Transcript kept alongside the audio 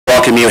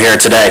welcome you here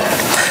today.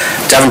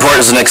 Davenport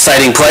is an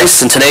exciting place,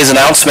 and today's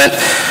announcement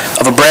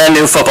of a brand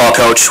new football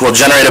coach will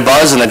generate a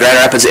buzz in the Grand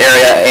Rapids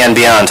area and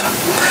beyond.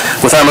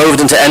 With our move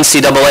into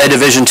NCAA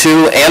Division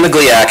II and the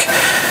GLIAC,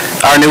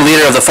 our new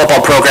leader of the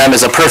football program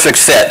is a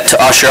perfect fit to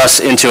usher us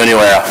into a new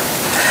era.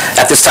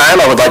 At this time,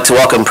 I would like to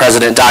welcome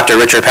President Dr.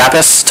 Richard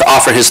Pappas to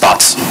offer his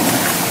thoughts.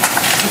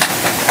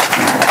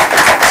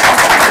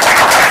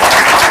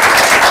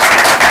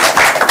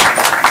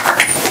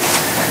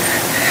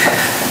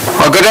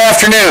 Well, good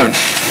afternoon.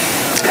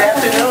 Good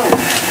afternoon.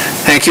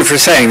 Thank you for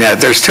saying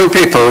that. There's two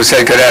people who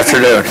said good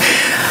afternoon.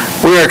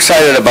 We're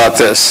excited about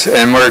this,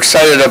 and we're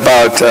excited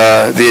about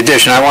the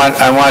addition.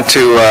 I want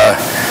to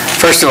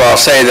first of all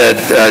say that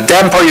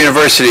Davenport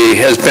University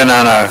has been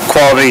on a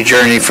quality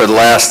journey for the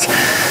last,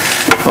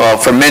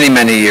 for many,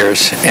 many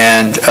years,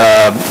 and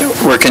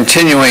we're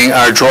continuing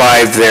our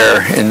drive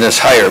there in this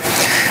hire.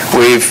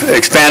 We've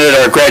expanded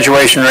our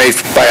graduation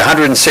rate by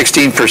 116%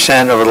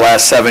 over the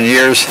last 7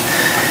 years,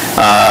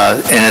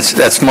 and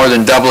that's more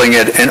than doubling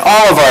it. And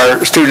all of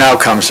our student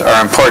outcomes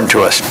are important to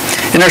us.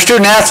 And our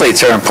student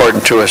athletes are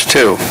important to us,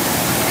 too.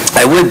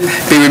 I would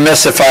be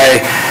remiss if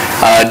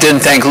I didn't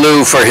thank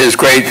Lou for his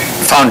great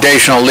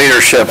foundational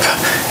leadership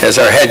as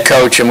our head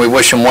coach, and we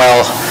wish him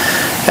well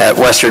at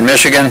Western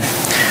Michigan.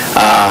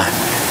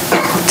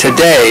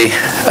 Today,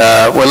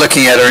 we're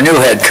looking at our new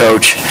head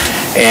coach,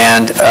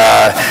 and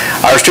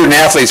our student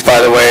athletes,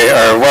 by the way,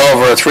 are well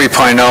over a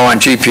 3.0 on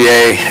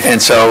GPA,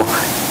 and so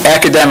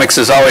academics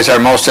is always our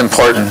most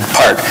important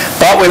part.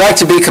 But we like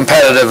to be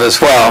competitive as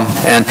well,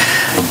 and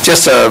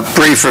just a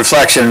brief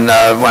reflection,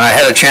 when I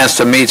had a chance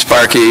to meet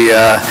Sparky,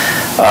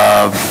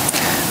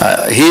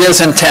 he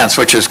is intense,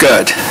 which is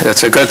good.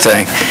 That's a good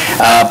thing.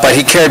 But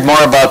he cared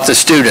more about the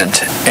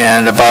student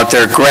and about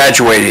their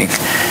graduating.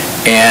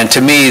 And to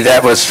me,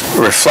 that was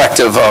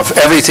reflective of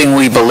everything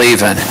we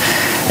believe in,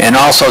 and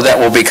also that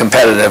we'll be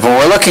competitive. And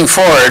we're looking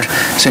forward,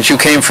 since you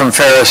came from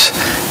Ferris,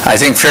 I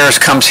think Ferris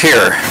comes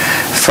here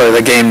for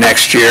the game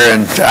next year.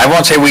 And I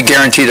won't say we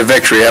guarantee the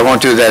victory. I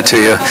won't do that to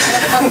you.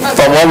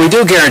 But what we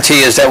do guarantee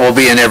is that we'll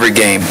be in every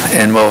game,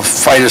 and we'll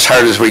fight as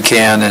hard as we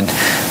can.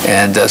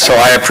 And so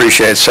I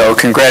appreciate it. So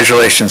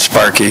congratulations,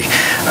 Sparky.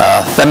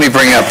 Let me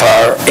bring up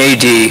our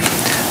AD,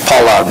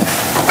 Paul Loudon.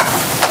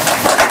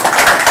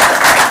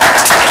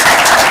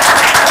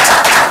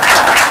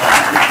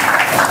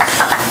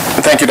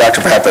 Thank you,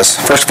 Dr. Pappas.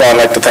 First of all, I'd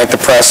like to thank the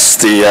press,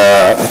 the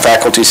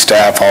faculty,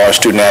 staff, all our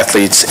student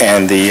athletes,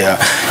 and the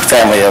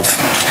family of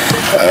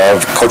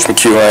Coach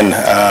McEwen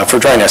for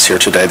joining us here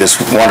today, this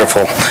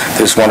wonderful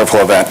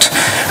event.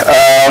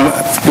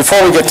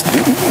 Before we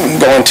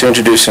go into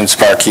introducing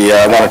Sparky,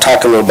 I want to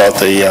talk a little about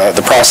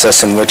the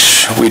process in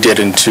which we did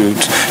to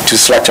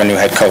select our new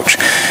head coach.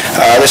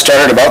 This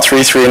started about three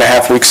and a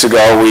half weeks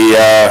ago.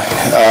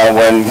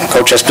 When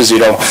Coach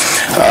Esposito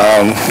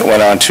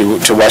went on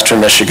to Western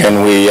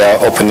Michigan, we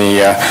opened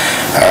the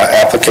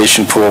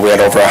application pool. We had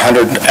over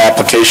 100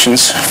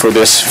 applications for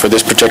this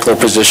particular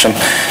position,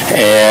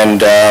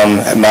 and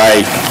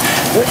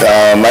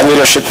my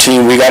leadership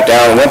team, we got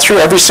down and went through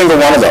every single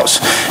one of those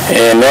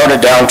and narrowed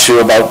it down to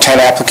about 10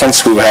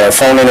 applicants. We had our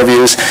phone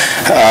interviews,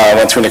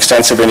 went through an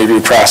extensive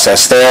interview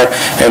process there,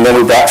 and then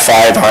we brought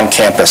 5 on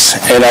campus.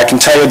 And I can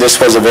tell you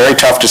this was a very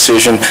tough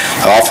decision.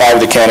 All 5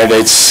 of the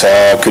candidates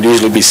could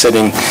easily be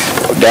sitting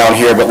down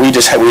here, but we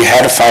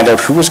had to find out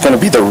who was going to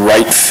be the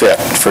right fit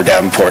for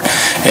Davenport.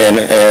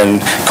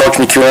 And Coach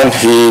McEwen,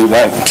 he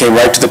came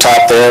right to the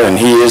top there, and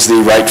he is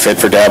the right fit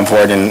for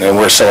Davenport, and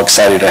we're so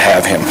excited to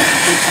have him.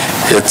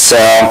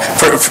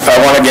 I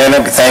want to again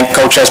thank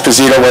Coach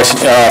Esposito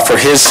for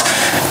his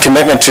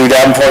commitment to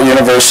Davenport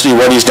University,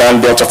 what he's done,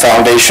 built a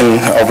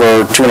foundation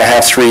over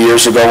 2.5, 3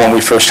 years ago when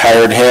we first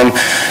hired him.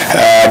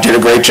 Did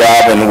a great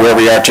job, and where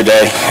we are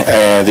today,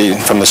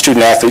 from the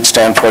student athlete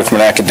standpoint,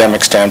 from an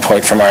academic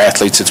standpoint, from our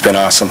athletes, it's been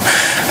awesome.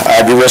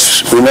 I'd be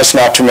remiss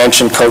not to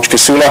mention Coach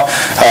Kasula,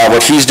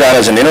 what he's done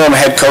as an interim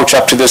head coach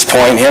up to this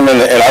point, him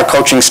and our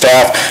coaching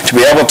staff, to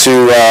be able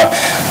to,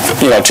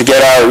 to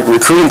get our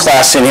recruiting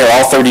class in here,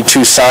 all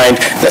 32 signed.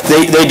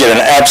 They did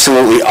an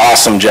absolutely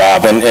awesome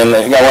job, and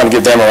I want to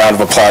give them a round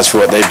of applause for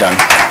what they've done.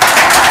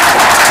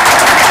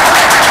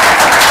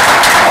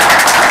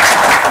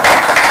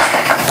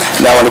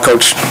 Now on to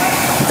Coach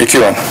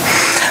McEwen.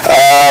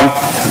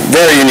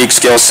 Very unique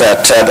skill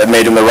set that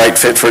made him the right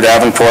fit for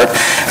Davenport.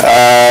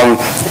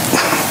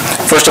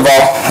 First of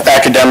all,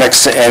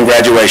 academics and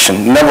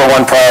graduation. Number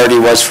one priority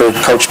was for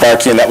Coach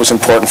Sparky, and that was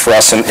important for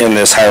us in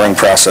this hiring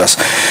process.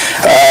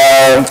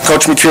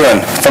 Coach McEwen,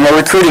 from a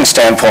recruiting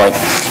standpoint,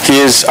 he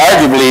is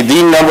arguably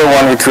the number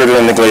one recruiter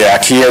in the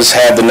GLIAC. He has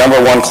had the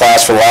number one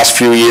class for the last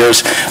few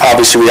years.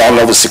 Obviously, we all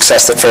know the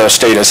success that Ferris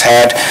State has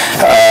had,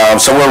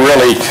 so we're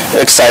really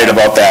excited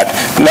about that.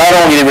 Not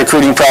only the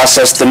recruiting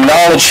process, the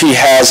knowledge he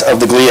has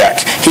of the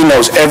GLIAC. He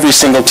knows every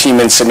single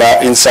team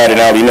inside and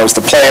out. He knows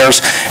the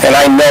players, and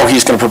I know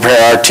he's going to prepare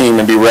our team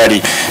and be ready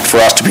for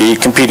us to be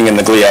competing in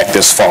the GLIAC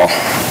this fall.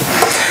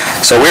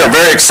 So we are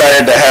very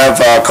excited to have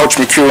Coach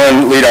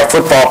McEwen lead our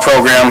football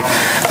program.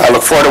 I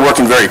look forward to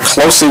working very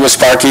closely with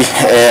Sparky,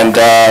 and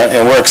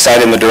we're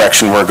excited in the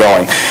direction we're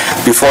going.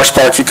 Before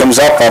Sparky comes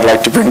up, I'd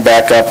like to bring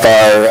back up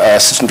our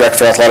Assistant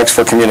Director of Athletics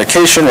for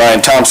Communication,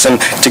 Ryan Thompson,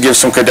 to give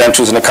some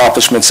credentials and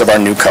accomplishments of our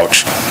new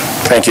coach.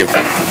 Thank you.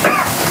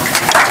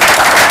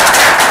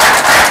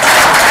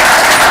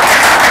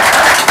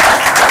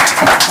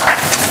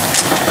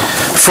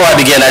 Before I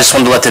begin, I just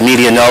wanted to let the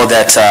media know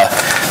that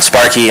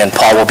Sparky and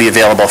Paul will be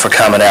available for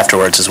comment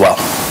afterwards as well.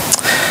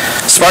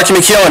 Sparky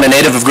McEwen, a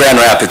native of Grand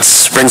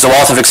Rapids, brings a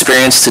wealth of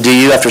experience to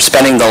DU after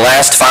spending the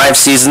last 5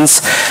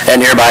 seasons at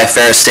nearby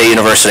Ferris State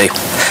University.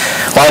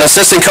 While an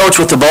assistant coach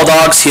with the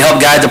Bulldogs, he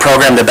helped guide the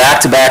program to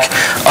back-to-back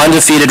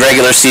undefeated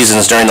regular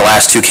seasons during the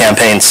last 2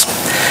 campaigns.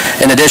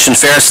 In addition,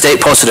 Ferris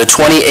State posted a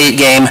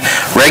 28-game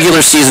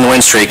regular season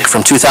win streak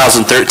from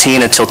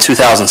 2013 until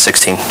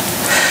 2016.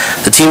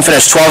 The team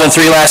finished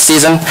 12-3 last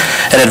season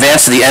and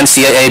advanced to the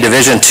NCAA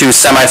Division II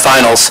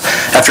semifinals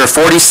after a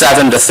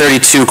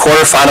 47-32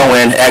 quarterfinal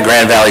win at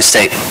Grand Valley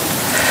State.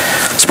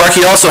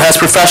 Sparky also has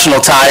professional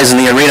ties in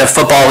the Arena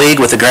Football League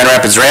with the Grand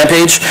Rapids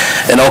Rampage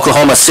and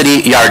Oklahoma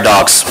City Yard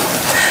Dogs.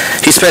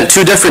 He spent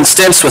 2 different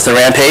stints with the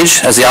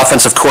Rampage as the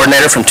offensive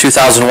coordinator from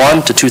 2001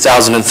 to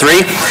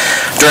 2003,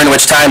 during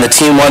which time the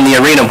team won the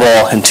Arena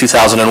Bowl in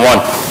 2001.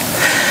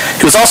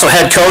 He was also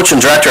head coach and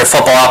director of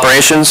football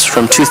operations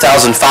from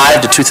 2005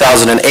 to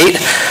 2008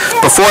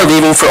 before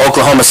leaving for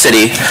Oklahoma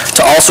City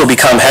to also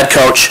become head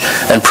coach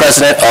and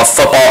president of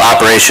football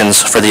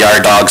operations for the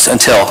Yard Dogs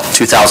until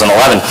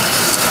 2011.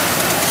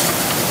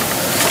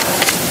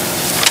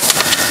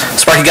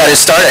 Sparky got his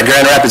start at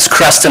Grand Rapids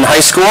Creston High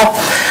School,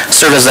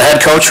 served as the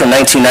head coach from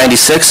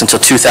 1996 until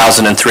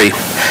 2003.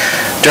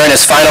 During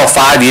his final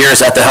 5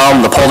 years at the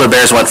helm, the Polar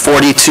Bears went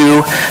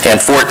 42-14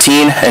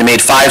 and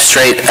made 5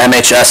 straight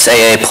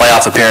MHSAA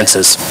playoff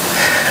appearances.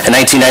 In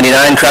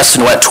 1999,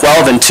 Creston went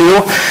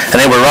 12-2,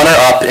 and they were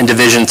runner-up in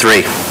Division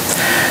III.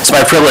 It's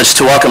my privilege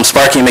to welcome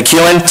Sparky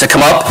McEwen to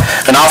come up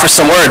and offer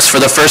some words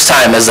for the first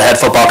time as the head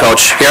football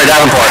coach here at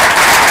Davenport.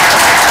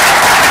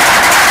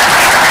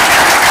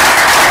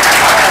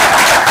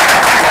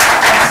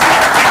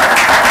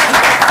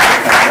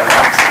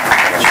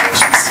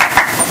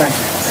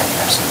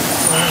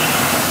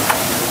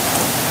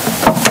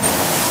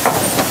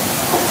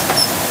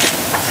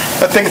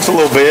 I think it's a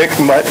little big,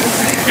 but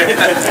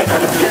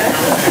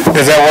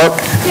does that work?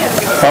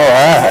 All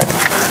right.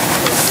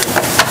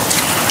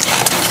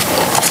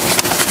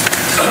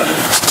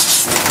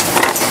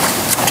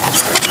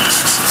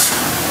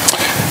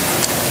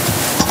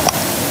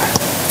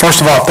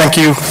 First of all, thank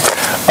you.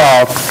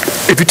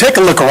 If you take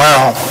a look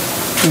around,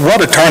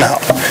 what a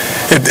turnout.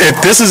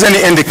 If this is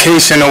any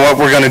indication of what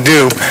we're going to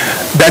do,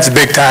 that's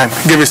big time.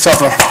 Give yourself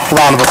a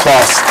round of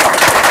applause.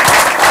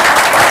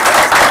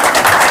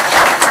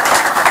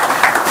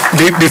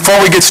 Before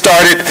we get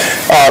started,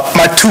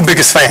 my 2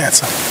 biggest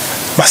fans,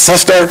 my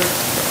sister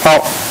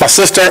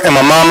and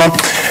my mama,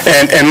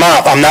 and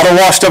Mom. I'm not a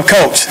washed-up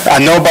coach. I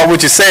know about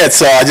what you said,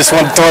 so I just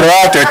want to throw it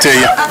out there to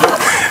you.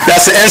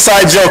 That's an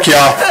inside joke,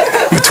 y'all,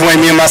 between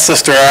me and my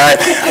sister, all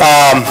right?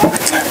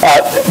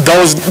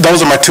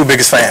 Those are my 2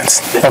 biggest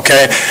fans,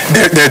 okay?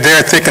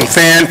 They're thick and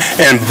thin,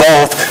 and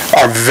both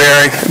are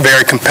very,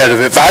 very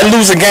competitive. If I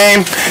lose a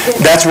game,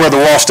 that's where the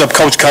washed-up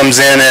coach comes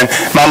in, and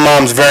my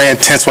mom's very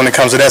intense when it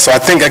comes to that, so I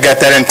think I got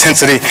that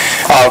intensity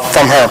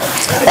from her.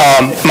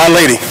 My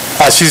lady,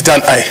 she's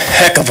done a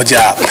heck of a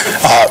job.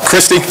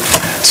 Christy,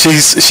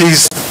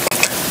 she's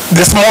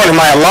this morning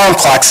my alarm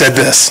clock said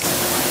this,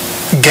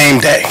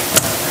 game day.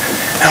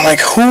 I'm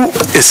like, who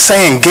is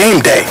saying game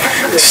day?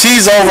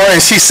 She's over and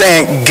she's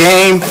saying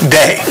game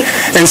day.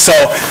 And so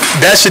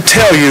that should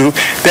tell you,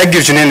 that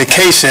gives you an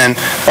indication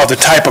of the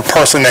type of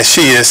person that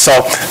she is. So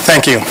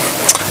thank you.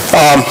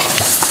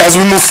 As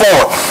we move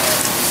forward,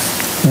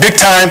 big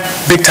time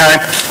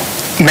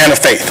man of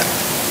faith,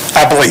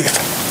 I believe,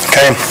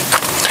 okay?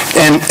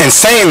 And in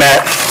saying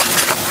that,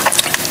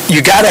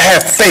 you got to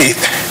have faith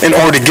in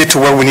order to get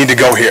to where we need to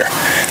go here.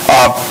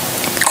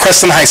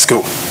 Creston High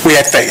School, we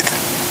had faith,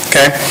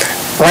 okay?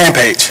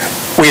 Rampage,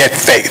 we had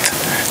faith.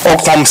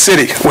 Oklahoma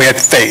City, we had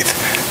faith.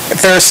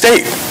 Ferris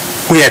State,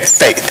 we had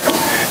faith.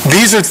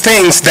 These are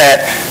things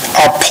that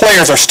our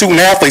players, our student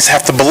athletes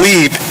have to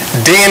believe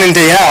day in and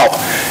day out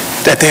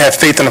that they have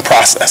faith in the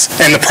process.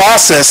 And the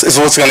process is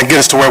what's going to get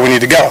us to where we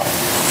need to go.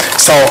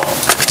 So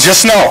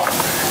just know,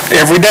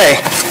 every day,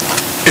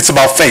 it's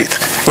about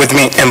faith with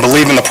me and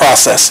believe in the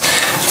process.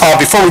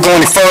 Before we go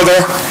any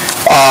further,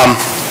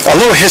 a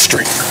little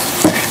history.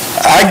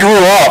 I grew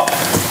up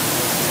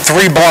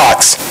 3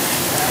 blocks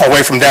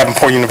away from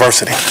Davenport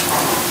University.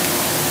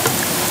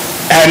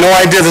 I had no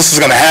idea this was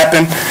going to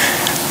happen.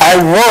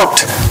 I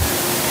worked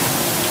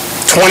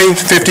 20,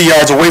 50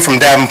 yards away from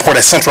Davenport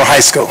at Central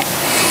High School.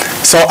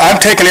 So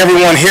I'm taking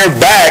everyone here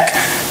back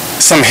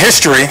some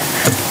history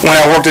when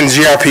I worked in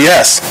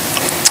GRPS.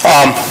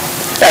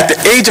 At the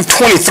age of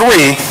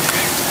 23,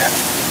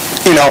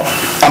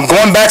 I'm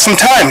going back some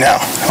time now,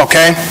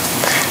 okay?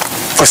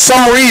 For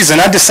some reason,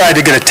 I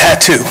decided to get a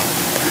tattoo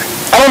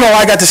I don't know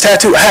why I got this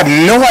tattoo. I have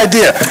no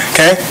idea,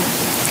 okay?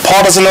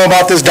 Paul doesn't know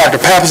about this. Dr.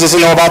 Pappas doesn't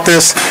know about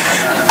this.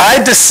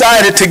 I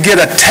decided to get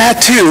a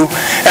tattoo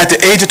at the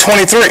age of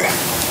 23.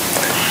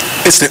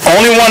 It's the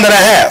only one that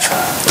I have.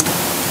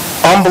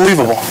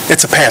 Unbelievable.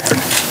 It's a panther.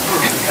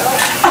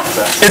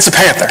 It's a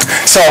panther.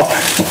 So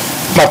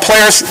my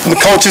players, the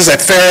coaches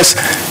at Ferris,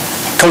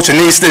 Coach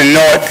Anise didn't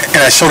know it, and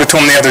I showed it to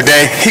him the other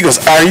day. He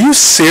goes, "Are you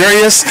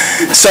serious?"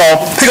 So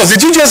he goes,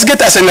 "Did you just get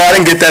that?" I said, "No, I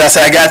didn't get that." I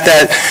said, "I got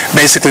that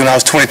basically when I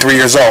was 23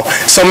 years old."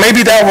 So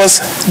maybe that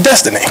was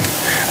destiny,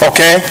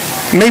 okay?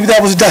 Maybe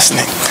that was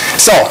destiny.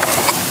 So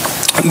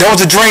there was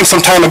a dream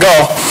some time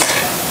ago.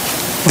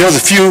 There was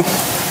a few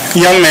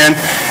young men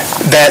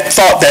that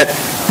thought that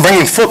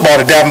bringing football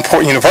to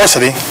Davenport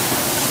University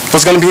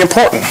was going to be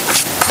important.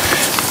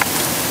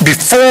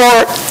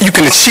 Before you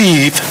can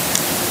achieve,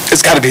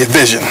 it's got to be a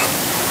vision.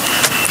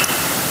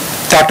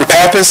 Dr.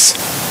 Pappas,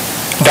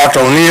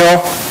 Dr.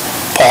 O'Neill,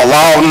 Paul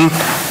Loudon,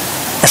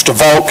 Mr.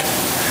 Volk,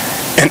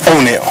 and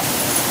O'Neill.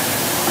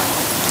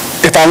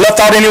 If I left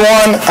out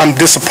anyone, I'm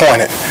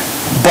disappointed.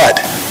 But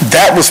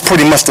that was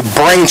pretty much the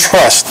brain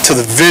trust to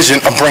the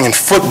vision of bringing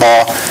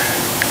football,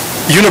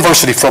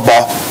 university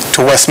football,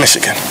 to West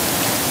Michigan.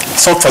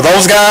 So for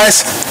those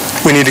guys,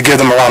 we need to give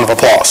them a round of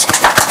applause.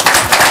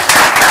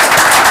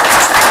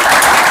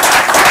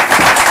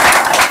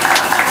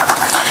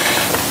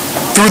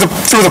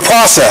 Through the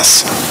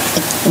process,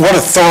 what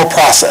a thorough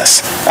process.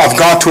 I've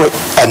gone to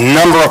a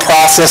number of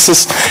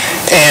processes,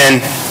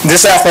 and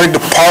this athletic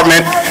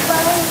department,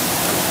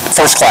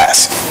 first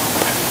class.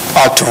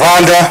 To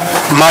Rhonda,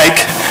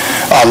 Mike,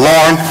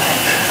 Lauren,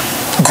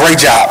 great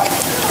job,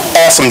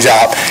 awesome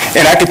job.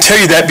 And I can tell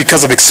you that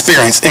because of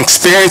experience in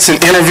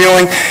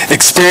interviewing,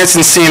 experience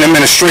in seeing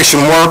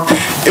administration work.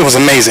 It was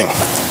amazing.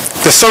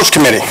 The search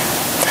committee,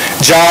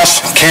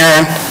 Josh,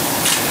 Karen,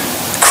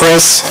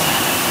 Chris,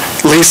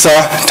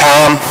 Lisa,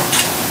 Tom,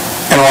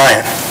 and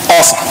Ryan.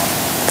 Awesome.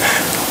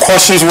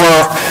 Questions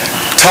were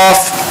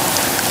tough,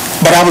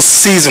 but I was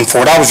seasoned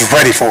for it. I was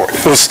ready for it.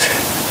 It was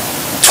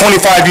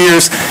 25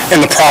 years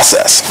in the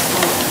process.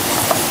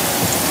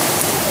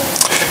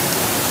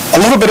 A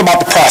little bit about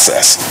the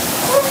process.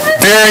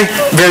 Very,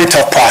 very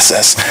tough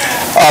process.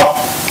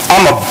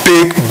 I'm a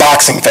big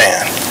boxing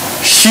fan,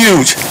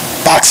 huge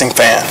boxing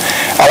fan.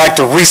 I like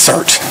to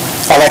research.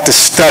 I like to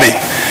study.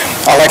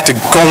 I like to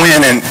go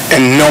in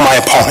and know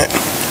my opponent.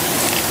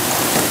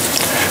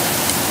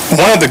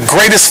 One of the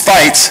greatest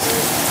fights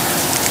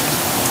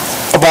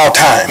of all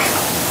time,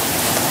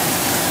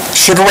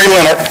 Sugar Ray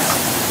Leonard,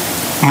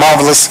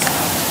 Marvelous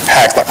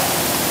Hagler.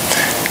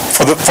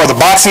 For the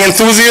boxing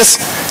enthusiasts,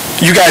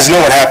 you guys know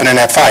what happened in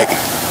that fight.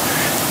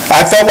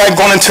 I felt like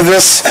going into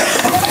this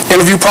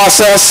interview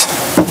process,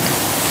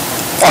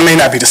 I may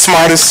not be the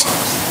smartest,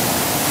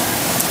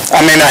 I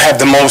may not have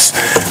the most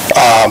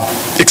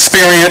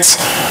experience.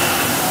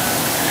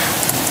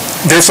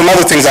 There's some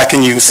other things I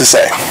can use to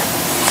say.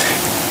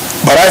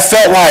 But I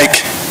felt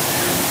like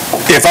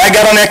if I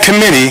got on that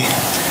committee,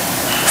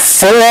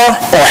 4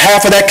 or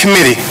half of that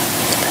committee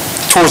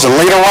towards the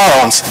later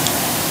rounds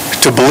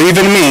to believe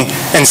in me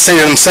and say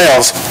to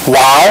themselves,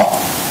 wow,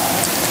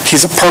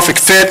 he's a perfect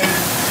fit,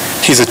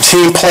 he's a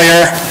team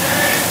player,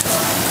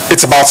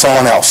 it's about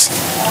someone else.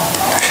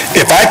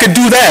 If I could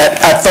do that,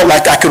 I felt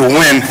like I could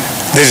win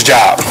this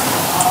job.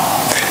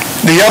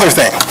 The other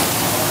thing,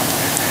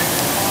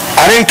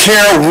 I didn't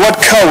care what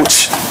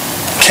coach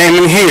came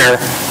in here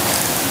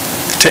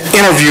to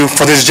interview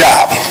for this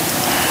job.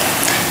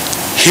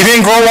 He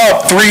didn't grow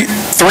up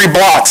three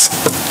blocks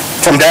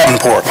from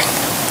Davenport.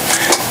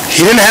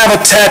 He didn't have a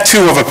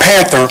tattoo of a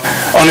panther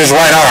on his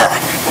right arm.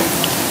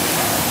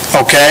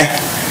 Okay?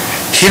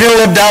 He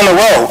didn't live down the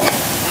road.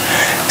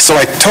 So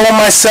I told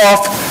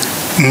myself,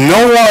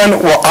 no one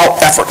will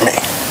out-effort me.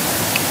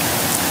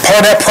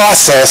 Part of that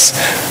process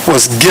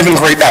was giving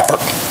great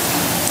effort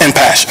and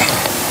passion.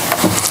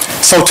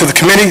 So to the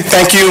committee,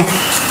 thank you.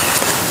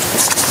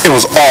 It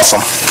was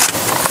awesome.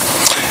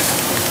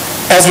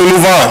 As we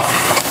move on,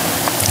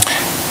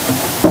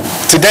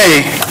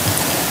 today,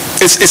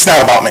 it's not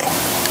about me,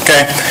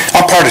 okay?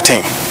 I'm part of the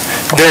team.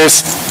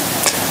 There's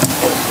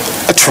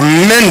a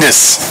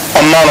tremendous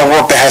amount of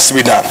work that has to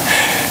be done.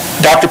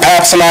 Dr.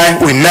 Pappas and I,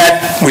 we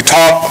met, we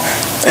talked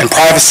in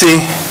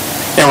privacy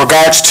in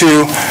regards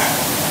to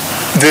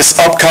this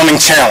upcoming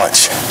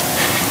challenge.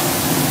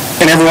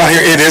 And everyone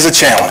here, it is a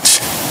challenge.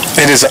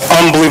 It is an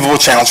unbelievable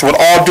challenge. With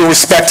all due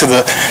respect to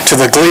the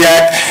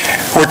GLIAC,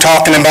 we're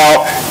talking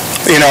about,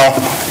 you know,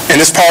 in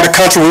this part of the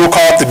country, we will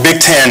call it the Big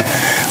Ten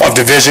of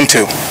Division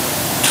II.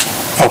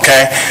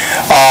 Okay?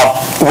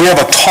 We have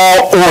a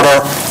tall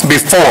order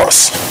before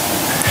us.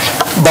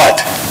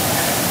 But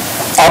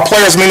our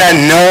players may not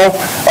know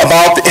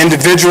about the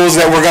individuals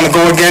that we're going to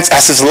go against.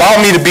 I says,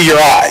 allow me to be your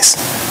eyes.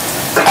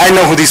 I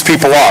know who these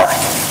people are.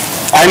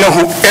 I know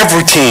who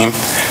every team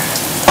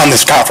on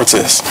this conference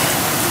is.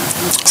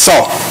 So,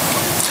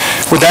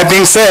 with that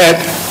being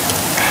said,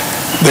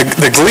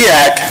 the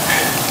GLIAC,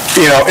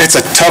 you know, it's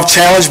a tough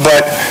challenge,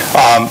 but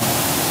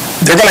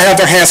they're going to have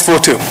their hands full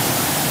too,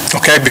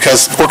 okay,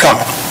 because we're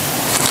coming.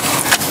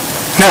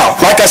 Now,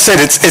 like I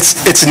said,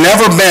 it's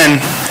never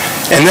been,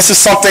 and this is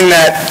something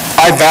that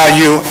I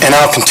value and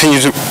I'll continue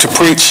to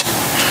preach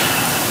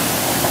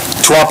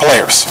to our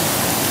players.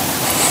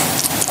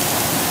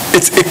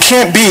 It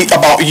can't be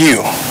about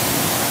you.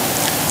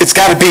 It's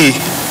got to be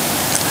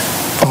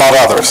about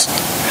others.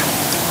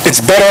 It's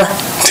better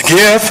to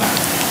give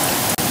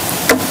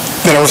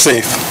than to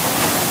receive.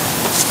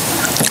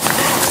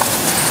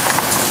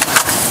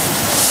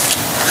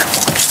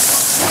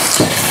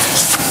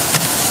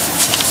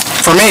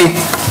 For me,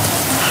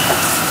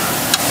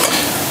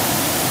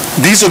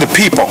 these are the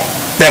people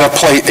that have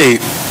played a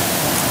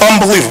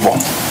unbelievable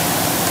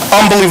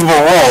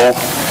role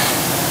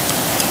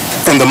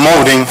in the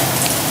molding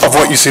of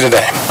what you see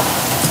today.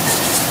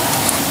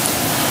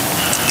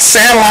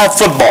 Sandlot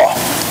football.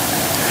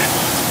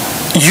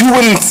 You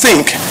wouldn't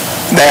think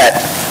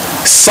that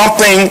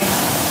something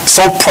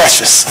so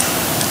precious,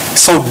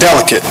 so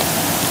delicate,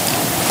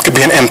 could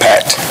be an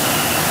impact.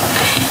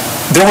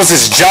 There was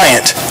this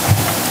giant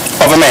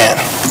of a man.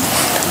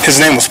 His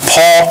name was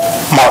Paul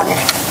Martin,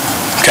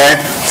 okay?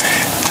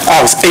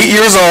 I was 8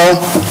 years old,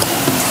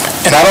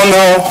 and I don't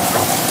know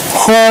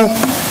who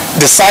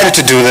decided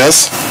to do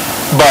this,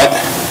 but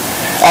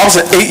I was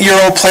an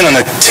 8-year-old playing on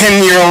a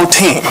 10-year-old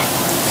team.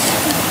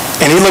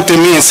 And he looked at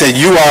me and said,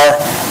 "You are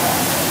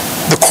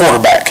the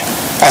quarterback."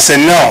 I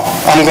said, "No,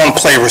 I'm going to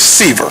play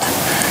receiver."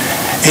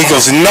 He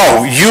goes,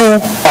 "No,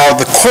 you are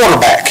the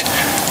quarterback."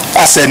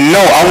 I said, "No,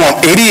 I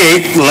want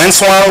 88, Lynn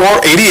Swan wore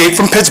 88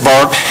 from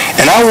Pittsburgh,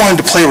 and I wanted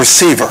to play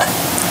receiver."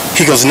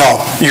 He goes, "No,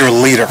 you're a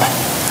leader.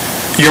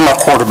 You're my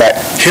quarterback."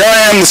 Here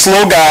I am, this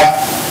little guy,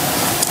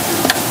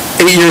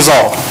 8 years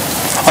old,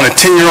 on a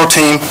 10-year-old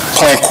team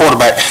playing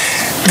quarterback.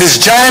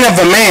 This giant of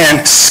a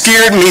man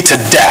scared me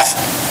to death.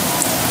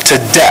 To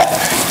death.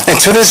 And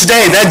to this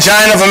day, that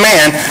giant of a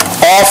man,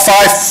 all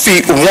 5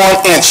 feet 1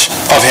 inch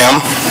of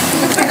him,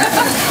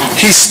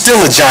 he's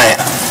still a giant.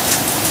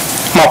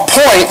 My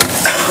point,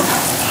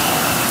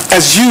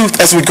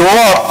 as we grow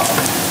up,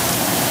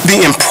 the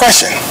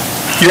impression,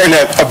 you're in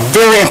a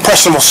very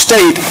impressionable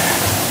state,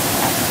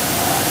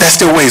 that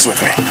still weighs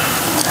with me.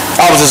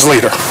 I was his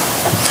leader.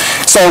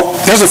 So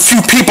there's a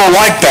few people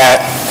like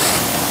that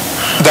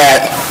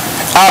that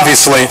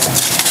obviously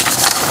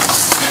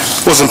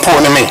was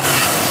important to me.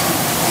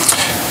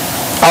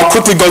 I'll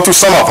quickly go through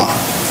some of them.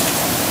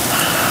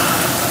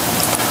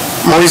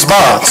 Maurice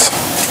Barnes,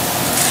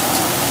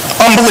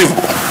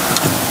 unbelievable.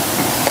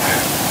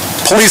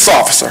 Police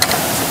officer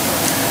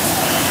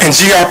in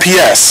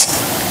GRPS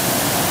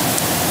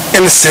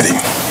in the city.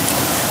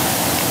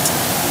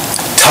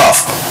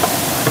 Tough.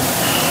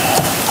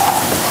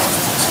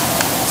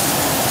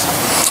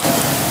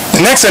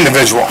 The next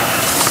individual,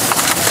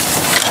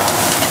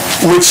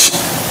 which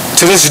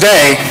to this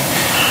day,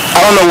 I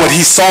don't know what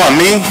he saw in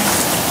me,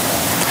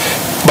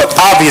 but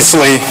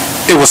obviously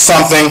it was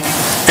something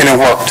and it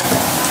worked.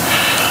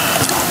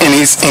 And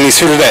he's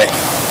here today.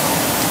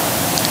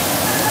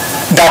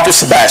 Dr.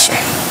 Sebastian.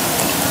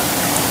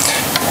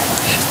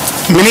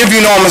 Many of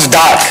you know him as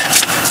Doc.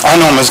 I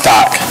know him as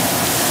Doc.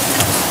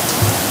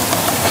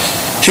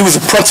 He was a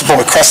principal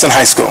at Creston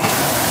High School.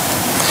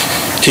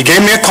 He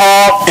gave me a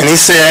call and he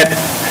said,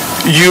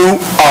 "You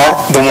are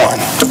the one."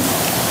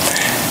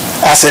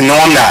 I said, "No,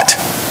 I'm not.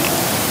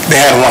 They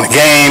hadn't won a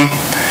game.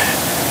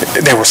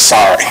 They were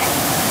sorry."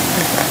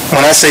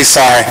 When I say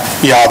sorry,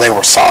 y'all, they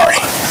were sorry.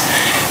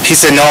 He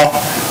said, "No,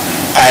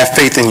 I have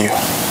faith in you.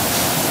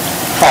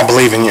 I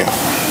believe in you."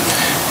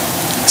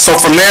 So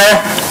from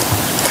there,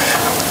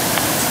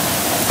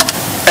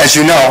 as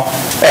you know,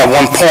 at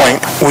one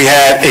point, we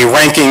had a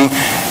ranking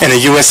in the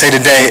USA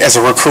Today as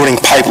a recruiting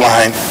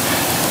pipeline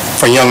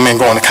for young men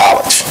going to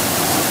college.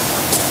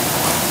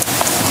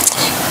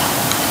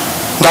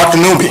 Dr.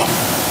 Newby,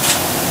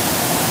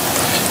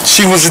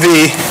 she was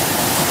the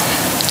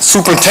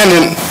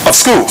superintendent of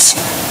schools.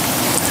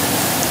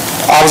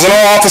 I was in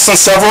her office on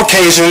several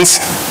occasions,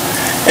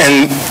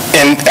 and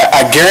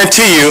I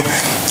guarantee you,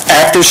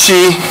 after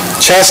she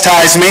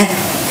chastised me,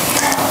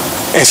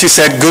 and she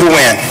said, "Good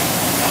win,"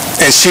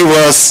 and she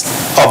was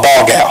a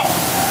ball gal.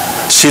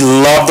 She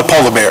loved the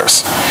polar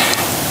bears.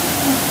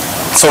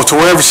 So to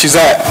wherever she's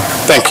at,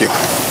 thank you.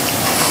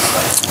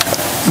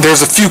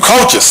 There's a few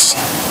coaches.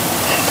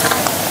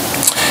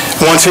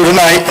 One's here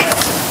tonight,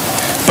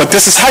 but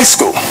this is high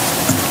school.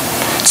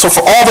 So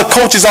for all the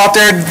coaches out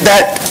there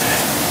that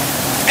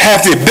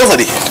have the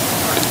ability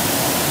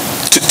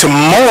to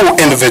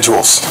mold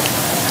individuals,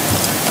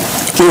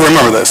 we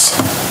remember this.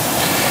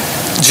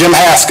 Jim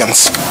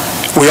Haskins.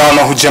 We all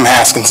know who Jim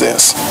Haskins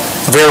is.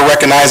 Very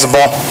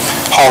recognizable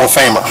Hall of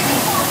Famer.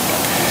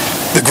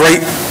 The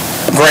great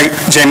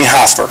Jamie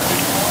Hosford.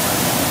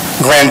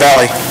 Grand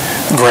Valley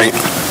great.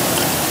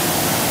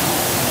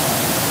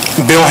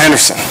 Bill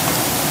Henderson.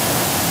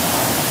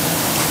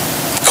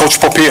 Coach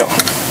Popio.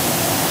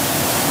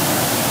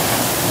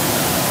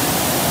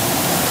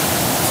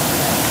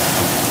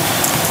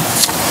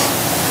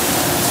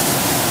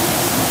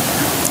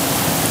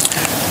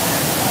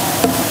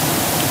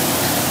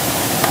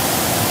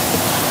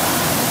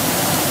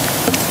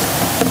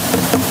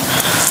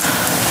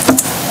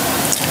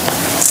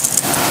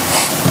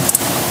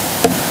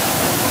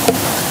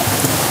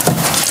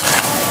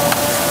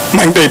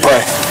 Make they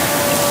pray.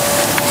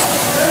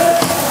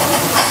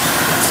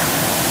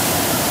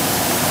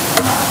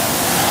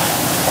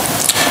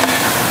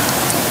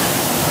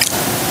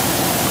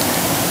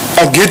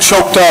 I get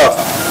choked up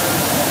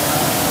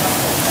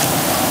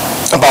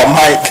about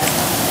Mike.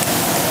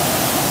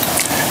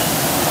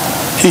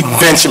 He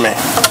benched me.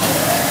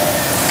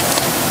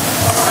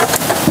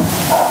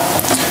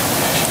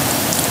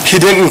 He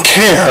didn't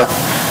care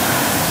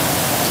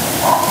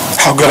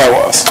how good I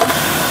was.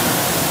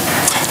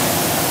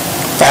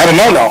 I had a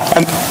no-no,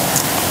 and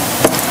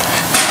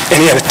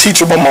he had a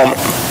teachable moment.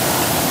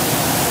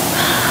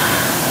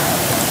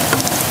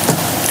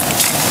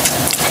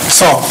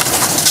 So,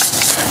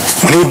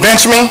 when he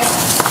benched me,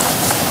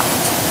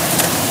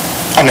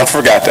 I never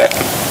forgot that.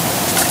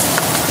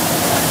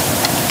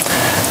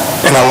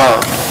 And I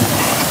learned.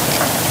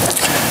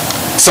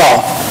 So,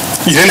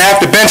 you didn't have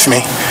to bench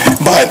me,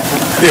 but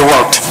it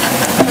worked.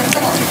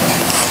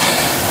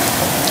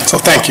 So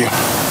thank you.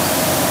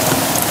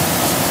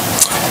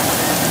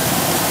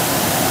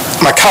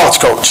 My college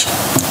coach,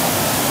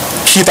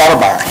 Keith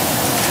Otterbein,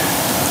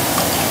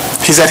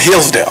 he's at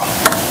Hillsdale.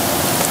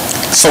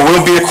 So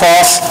we'll be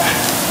across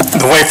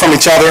the way from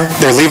each other.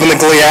 They're leaving the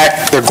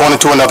GLIAC. They're going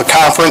into another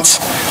conference.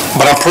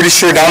 But I'm pretty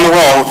sure down the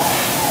road,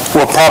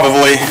 we'll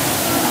probably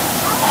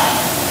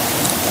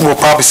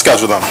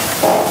schedule them.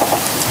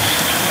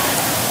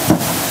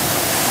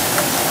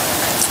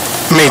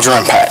 Major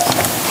impact.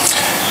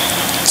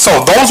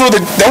 So those are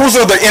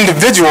the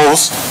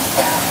individuals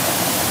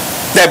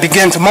that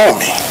began to mold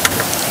me.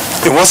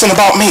 It wasn't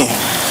about me.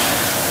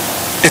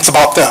 It's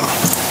about them.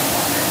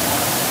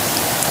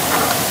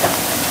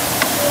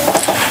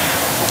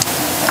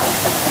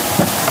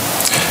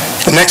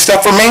 The next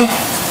step for me,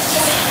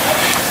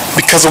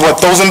 because of what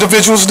those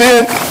individuals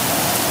did,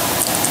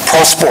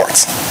 pro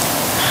sports.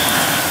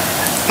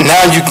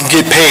 Now you can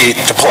get paid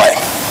to play.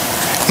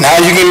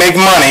 Now you can make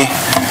money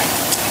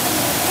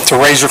to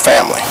raise your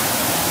family.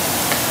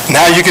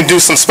 Now you can do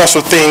some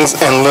special things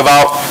and live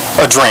out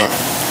a dream.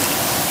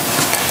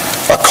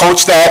 A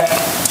coach that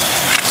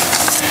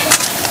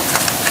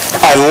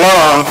I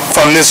learned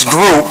from this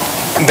group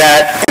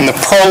that in the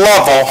pro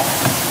level,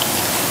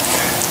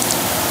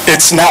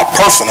 it's not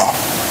personal,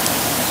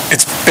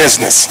 it's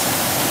business.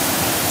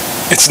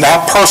 It's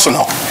not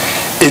personal,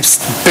 it's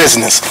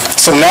business.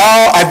 So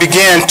now I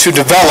began to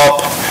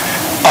develop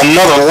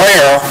another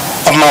layer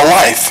of my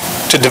life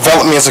to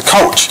develop me as a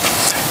coach.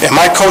 And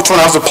my coach when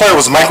I was a player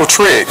was Michael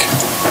Trigg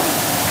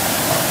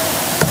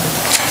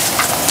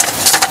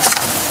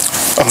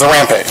of the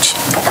Rampage.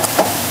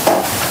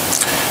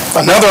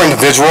 Another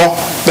individual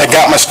that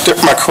got my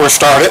career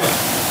started,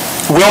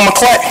 Will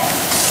McClay.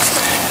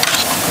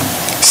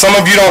 Some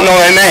of you don't know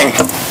that name,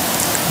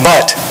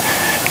 but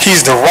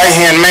he's the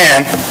right-hand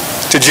man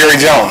to Jerry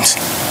Jones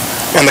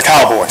and the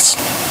Cowboys.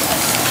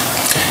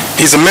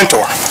 He's a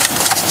mentor.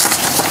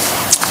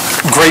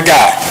 Great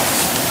guy.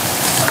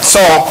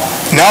 So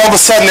now all of a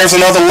sudden there's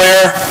another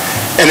layer,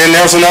 and then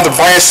there's another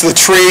branch to the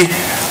tree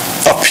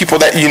of people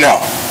that you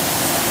know.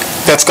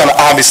 That's going to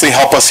obviously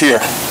help us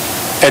here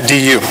at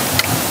DU.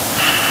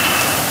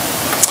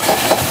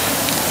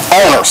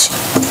 Owners.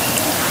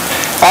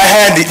 I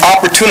had the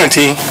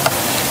opportunity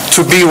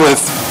to be with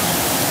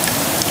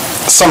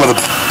some of the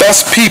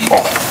best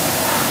people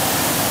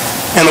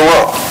in the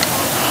world.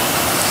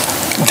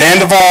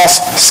 Dan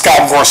DeVos,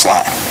 Scott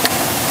Gorsline.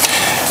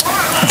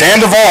 Dan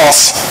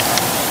DeVos,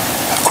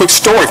 quick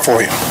story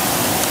for you.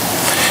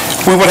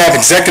 We would have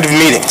executive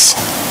meetings.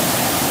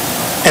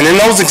 And in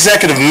those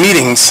executive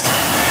meetings,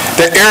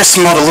 the air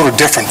smelled a little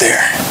different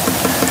there.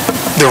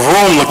 The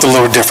room looked a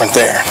little different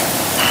there.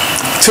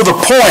 To the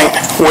point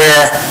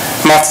where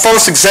my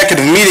first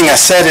executive meeting, I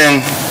sat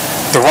in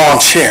the wrong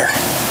chair.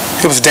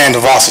 It was Dan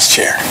DeVos's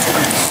chair.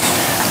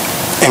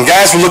 And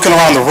guys were looking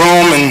around the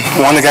room, and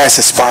one of the guys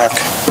said, "Spark,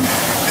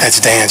 that's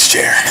Dan's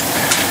chair."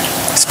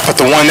 But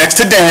the one next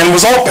to Dan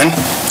was open,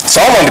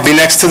 so I wanted to be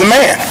next to the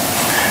man.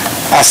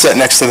 I sat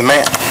next to the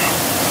man.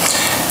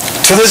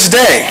 To this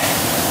day,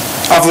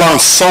 I've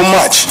learned so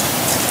much.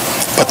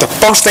 But the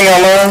first thing I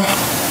learned,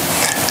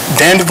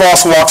 Dan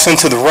DeVos walks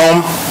into the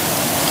room,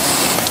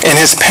 and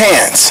his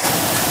pants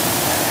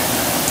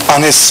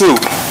on his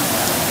suit,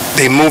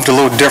 they moved a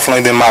little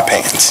differently than my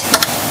pants.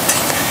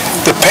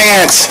 The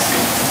pants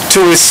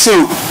to his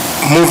suit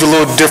moved a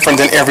little different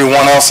than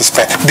everyone else's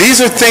pants. These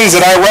are things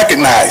that I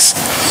recognize.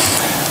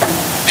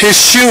 His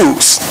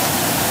shoes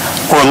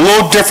were a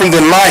little different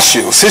than my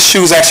shoes. His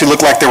shoes actually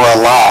looked like they were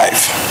alive.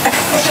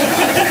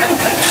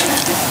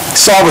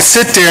 So I would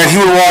sit there and he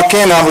would walk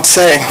in and I would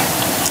say,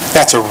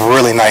 "That's a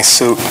really nice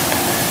suit."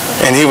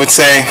 And he would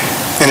say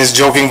in his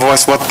joking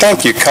voice, "Well,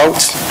 thank you,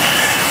 coach."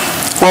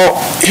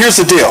 Well, here's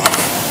the deal.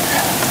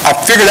 I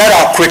figured that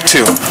out quick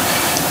too.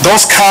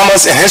 Those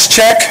commas in his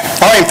check,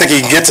 I don't even think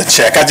he gets a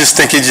check. I just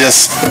think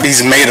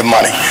he's made of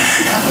money.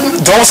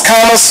 Those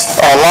commas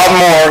are a lot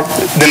more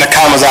than the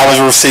commas I was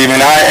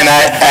receiving. And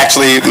I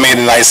actually made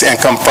a nice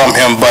income from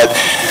him. But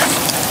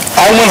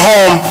I went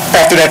home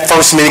after that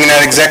first meeting,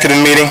 that executive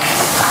meeting,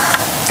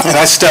 and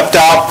I stepped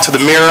out to the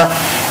mirror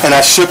and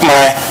I shook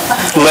my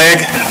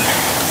leg,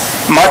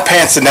 my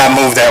pants did not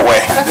move that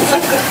way.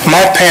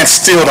 My pants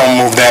still don't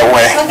move that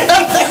way.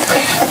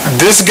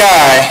 This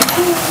guy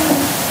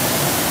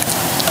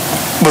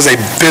was a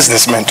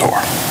business mentor.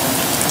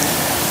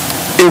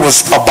 It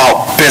was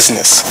about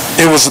business.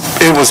 It was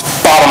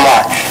bottom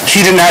line.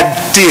 He did not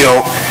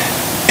deal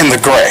in the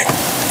gray.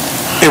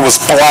 It was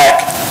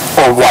black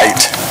or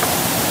white.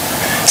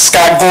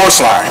 Scott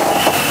Gorsline,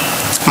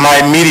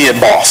 my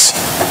immediate boss.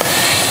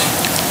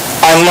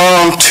 I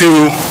learned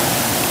to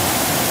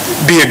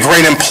be a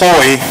great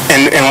employee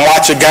and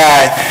watch a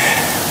guy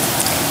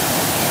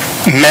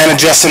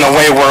manage us in a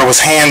way where it was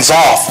hands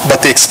off,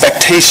 but the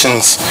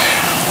expectations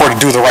were to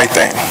do the right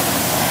thing.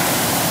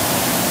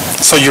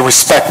 So you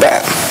respect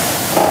that.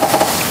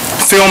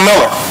 Phil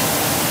Miller.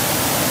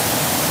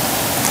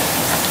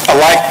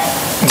 Like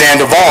Dan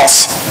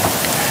DeVos,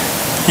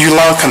 you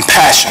learn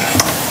compassion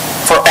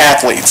for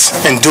athletes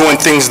and doing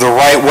things the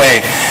right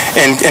way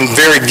and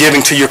very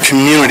giving to your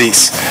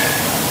communities.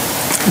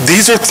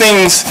 These are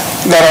things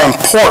that are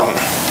important.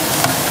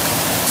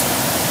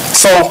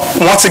 So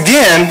once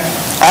again,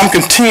 I'm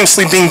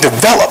continuously being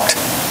developed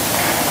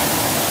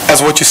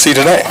as what you see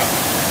today.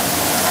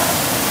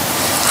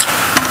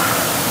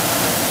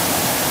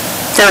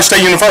 Ferris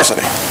State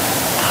University.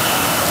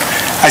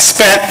 I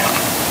spent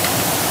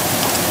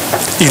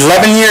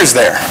 11 years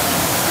there,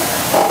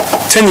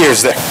 10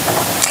 years there,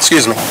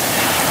 excuse me,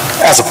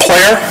 as a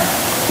player,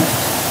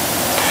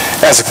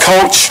 as a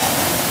coach,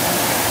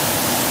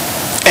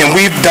 and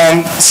we've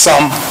done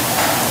some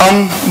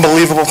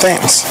unbelievable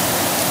things.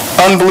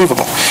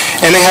 Unbelievable.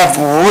 And they have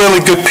really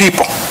good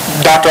people.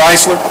 Dr.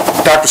 Eisler,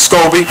 Dr.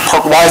 Scobie,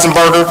 Perk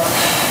Weisenberger,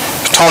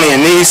 Tony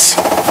Anise.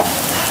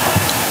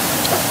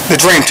 The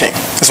dream team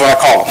is what I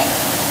call them.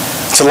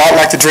 It's a lot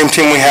like the dream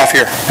team we have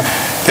here.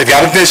 They've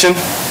got a vision.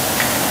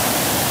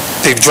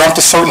 They've dreamt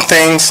of certain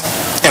things,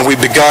 and we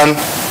began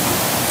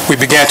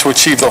to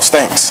achieve those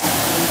things.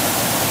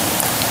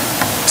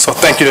 So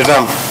thank you to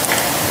them.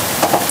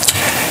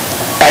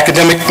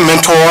 Academic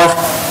mentor,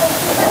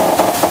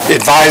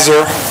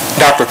 advisor,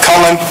 Dr.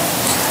 Cullen.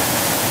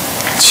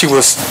 She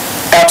was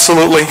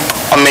absolutely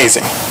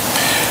amazing.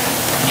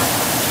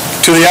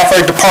 To the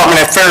athletic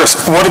department at Ferris,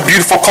 what a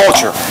beautiful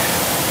culture.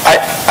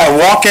 I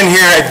walk in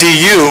here at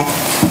DU,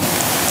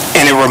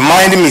 and it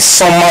reminded me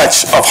so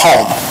much of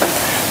home.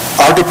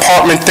 Our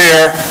department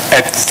there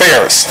at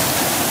Ferris,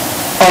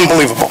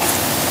 unbelievable.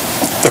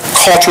 The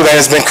culture that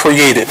has been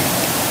created.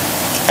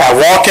 I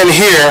walk in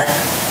here,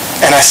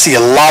 and I see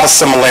a lot of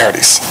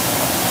similarities.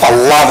 A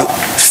lot of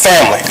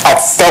family. I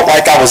felt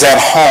like I was at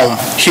home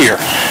here.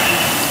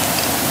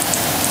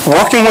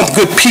 Working with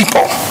good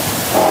people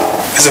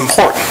is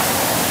important.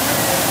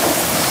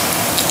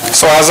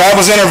 So as I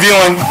was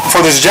interviewing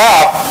for this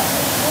job,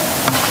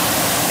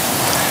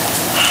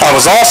 I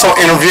was also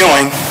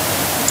interviewing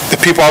the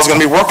people I was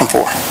going to be working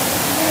for.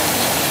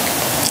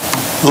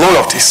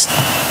 Loyalties.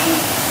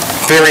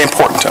 Very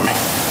important to me.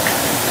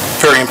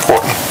 Very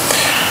important.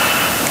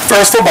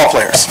 Ferris football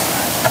players.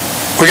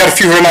 We got a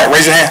few here tonight.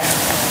 Raise your hand.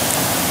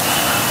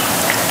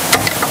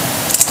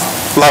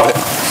 Love it.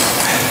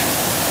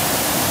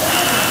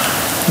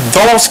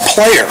 Those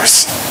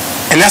players,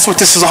 and that's what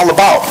this is all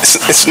about.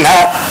 It's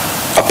not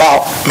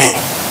about me.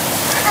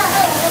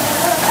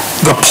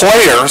 The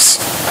players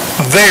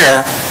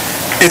there,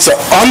 it's an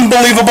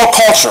unbelievable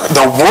culture.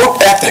 The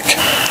work ethic,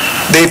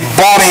 they've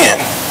bought in.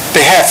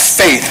 They have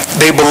faith.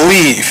 They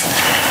believe.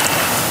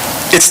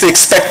 It's the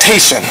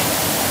expectation.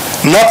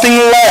 Nothing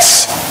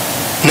less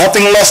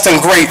than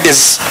great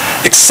is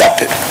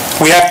accepted.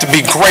 We have to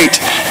be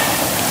great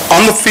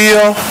on the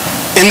field,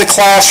 in the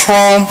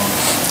classroom,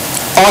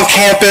 on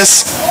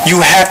campus. You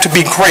have to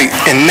be great.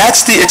 And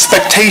that's the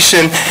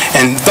expectation,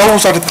 and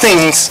those are the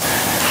things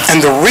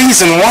and the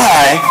reason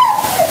why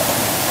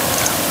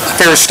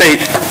Ferris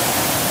State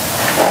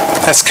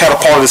has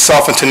catapulted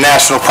itself into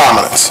national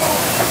prominence.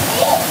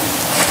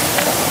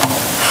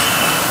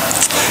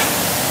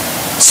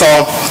 So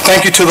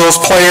thank you to those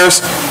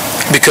players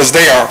because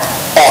they are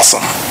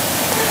awesome.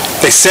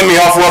 They sent me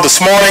off well this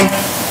morning.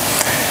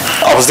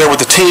 I was there with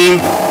the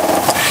team,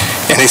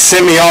 and they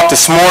sent me off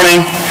this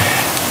morning,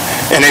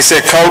 and they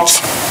said,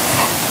 "Coach,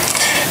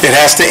 it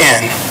has to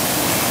end."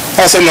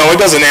 I said, "No, it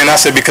doesn't end." I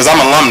said, "Because I'm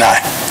an alumni."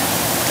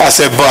 I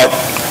said, "But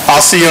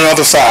I'll see you on the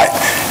other side."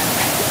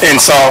 And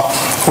so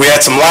we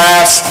had some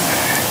laughs,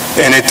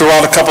 and they threw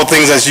out a couple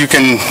things as you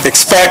can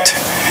expect,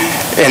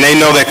 and they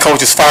know that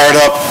Coach is fired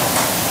up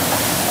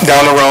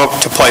down the road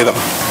to play them.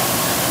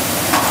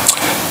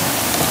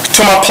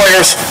 To my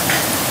players,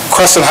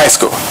 Creston High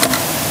School.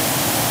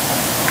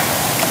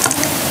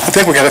 I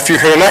think we got a few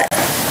here tonight,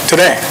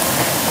 today,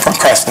 from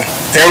Creston.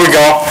 There we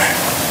go.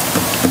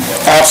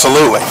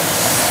 Absolutely.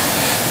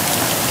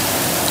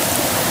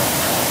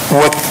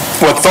 What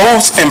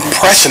those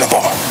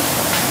impressionable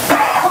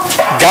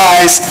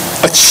guys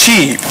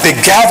achieve, they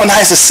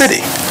galvanize the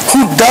city.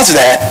 Who does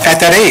that at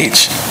that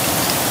age?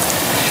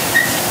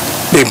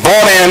 They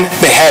bought in,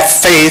 they had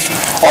faith.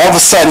 All of a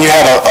sudden you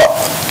had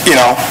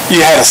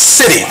a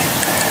city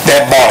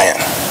that bought in.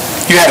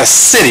 You had a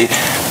city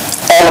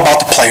all about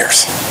the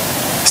players.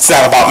 It's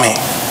not about me.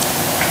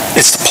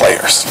 It's the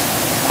players.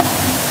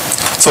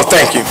 So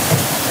thank you.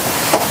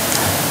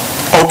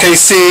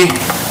 OKC,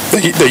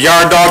 the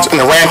Yard Dogs and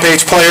the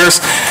Rampage players,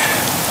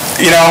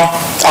 you know,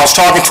 I was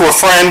talking to a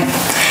friend.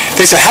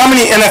 They said, how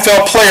many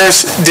NFL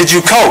players did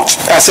you coach?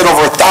 I said,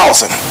 over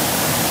 1,000.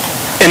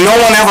 And no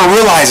one ever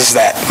realizes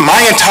that. My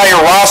entire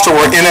roster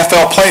were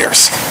NFL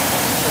players.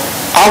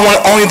 I want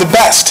only the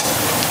best.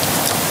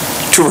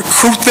 To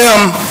recruit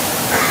them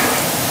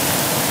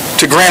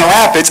to Grand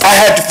Rapids, I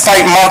had to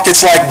fight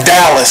markets like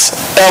Dallas,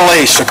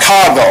 LA,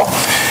 Chicago,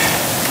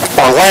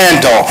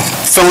 Orlando,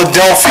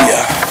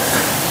 Philadelphia.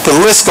 The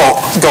list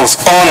goes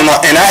on,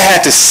 and I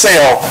had to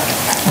sell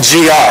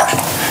GR.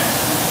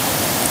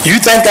 You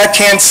think I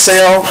can't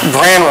sell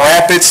Grand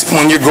Rapids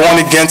when you're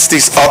going against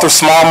these other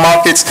small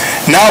markets?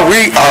 Now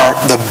we are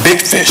the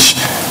big fish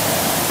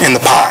in the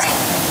pond.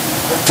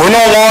 We're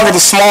no longer the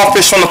small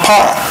fish on the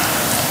pond.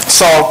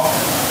 So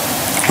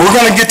we're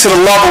going to get to the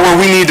level where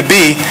we need to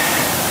be,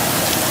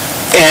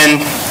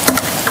 and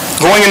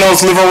going in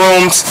those living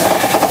rooms,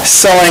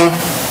 selling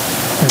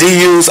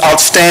DUs,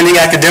 outstanding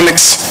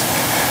academics,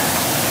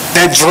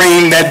 that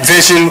dream, that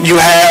vision you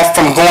have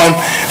from going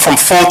from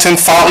Fulton,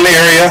 Fountain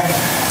area,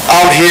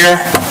 out here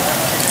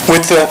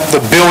with the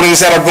buildings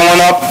that are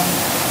going up,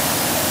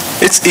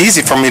 it's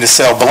easy for me to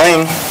sell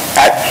bling.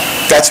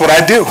 That's what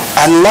I do.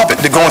 I love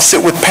it, to go and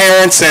sit with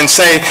parents and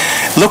say,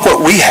 look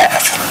what we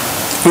have.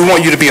 We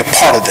want you to be a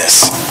part of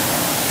this.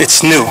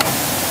 It's new.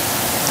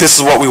 This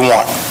is what we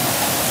want.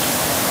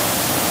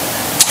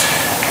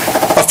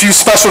 A few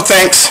special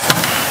thanks.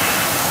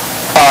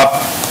 A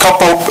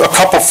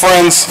couple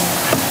friends.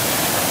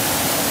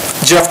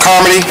 Jeff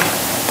Carmody,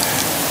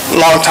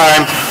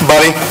 longtime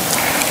buddy.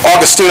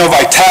 Augustino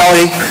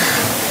Vitale,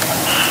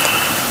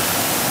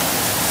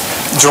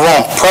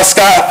 Jerome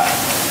Prescott,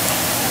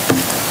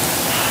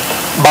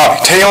 Bobby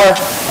Taylor,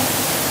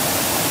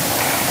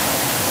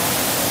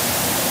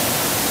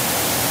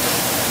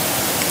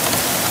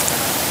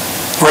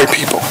 great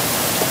people.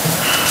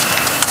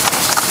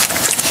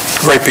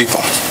 Great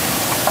people.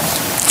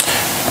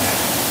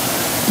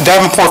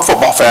 Davenport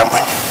football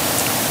family,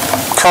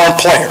 current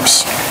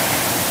players,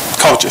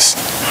 coaches.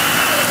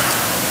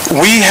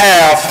 We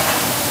have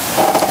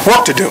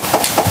work to do.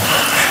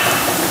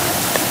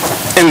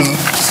 And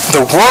the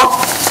work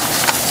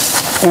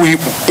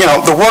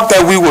the work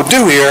that we will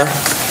do here,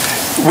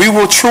 we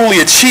will truly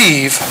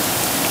achieve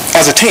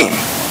as a team.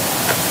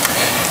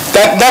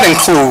 That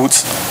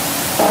includes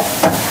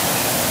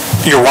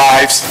your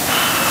wives,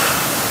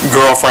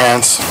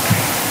 girlfriends,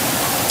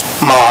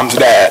 moms,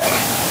 dad.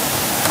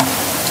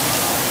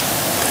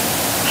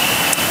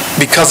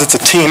 Because it's a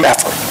team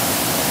effort.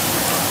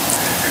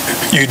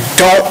 You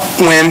don't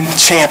win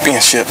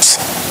championships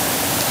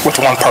with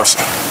one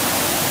person.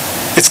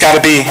 It's got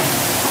to be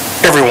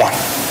everyone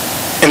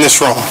in this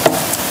room,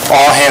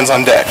 all hands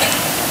on deck.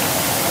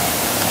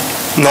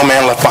 No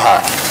man left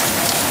behind.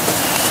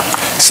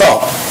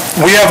 So,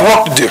 we have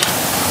work to do.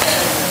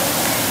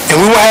 And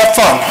we will have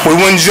fun. We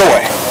will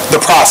enjoy the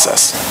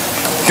process.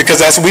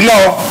 Because as we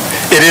know,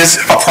 it is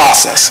a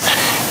process.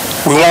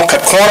 We won't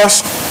cut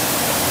corners.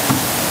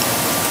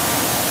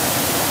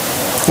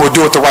 We'll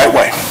do it the right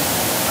way.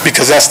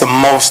 Because that's the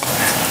most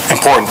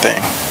important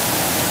thing.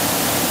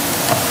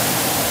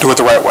 Do it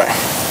the right way.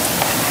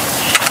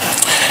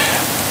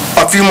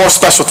 A few more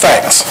special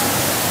thanks.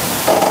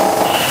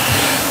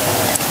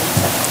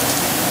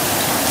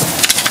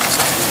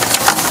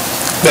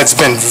 That's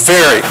been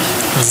very,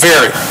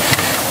 very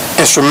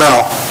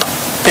instrumental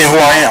in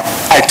who I am.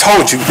 I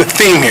told you the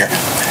theme here.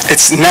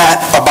 It's not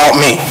about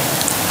me.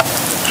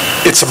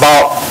 It's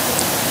about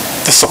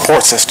the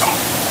support system.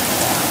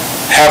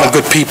 Having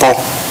good people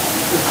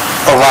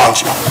around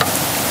you.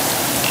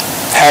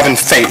 Having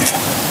faith.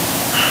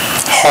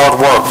 Hard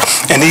work.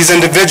 And these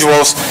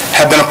individuals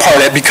have been a part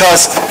of that,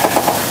 because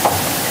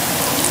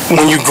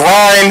when you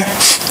grind,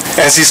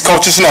 as these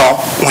coaches know,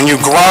 when you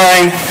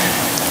grind,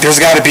 there's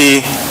got to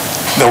be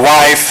the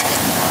wife,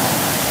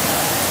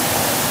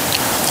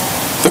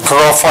 the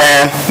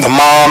girlfriend, the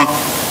mom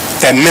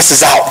that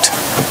misses out.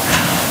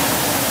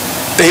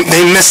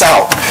 They miss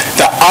out.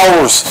 The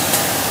hours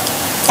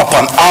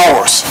upon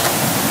hours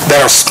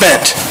that are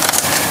spent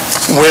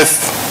with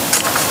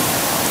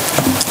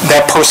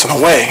that person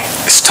away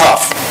is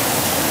tough.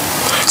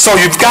 So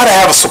you've got to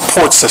have a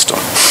support system.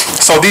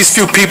 So these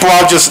few people,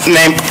 I'll just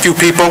name a few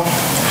people.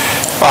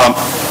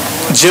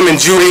 Jim and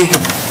Judy,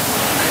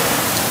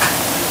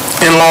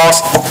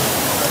 in-laws,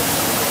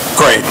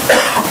 great.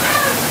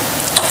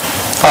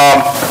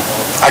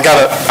 I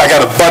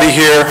got a buddy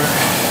here.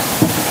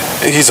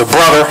 He's a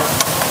brother,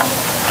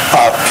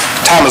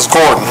 Thomas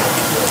Gordon.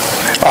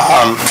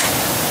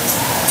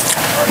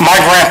 My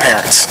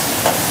grandparents,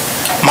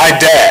 my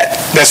dad,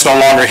 that's no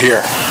longer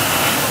here.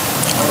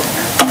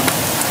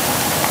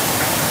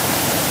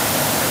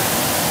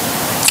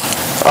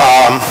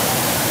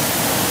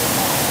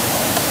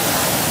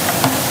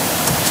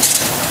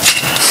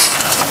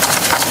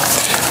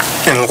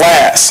 And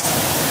last,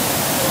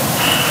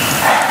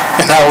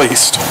 and not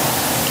least,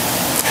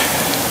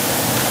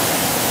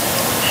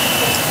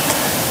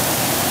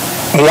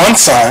 one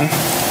son,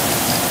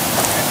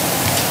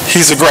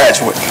 he's a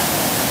graduate.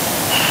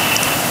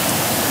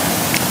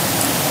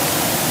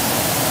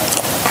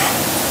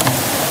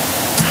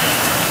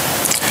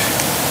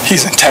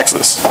 He's in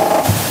Texas.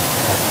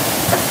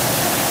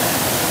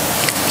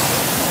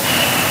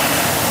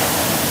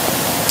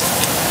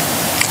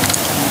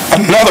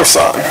 Another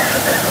son,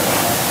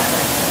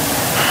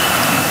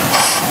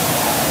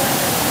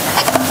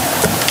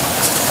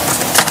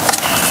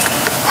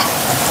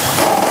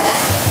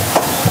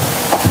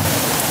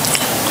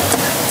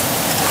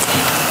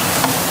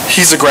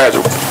 he's a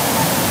graduate.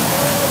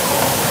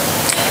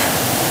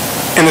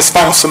 In his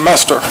final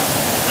semester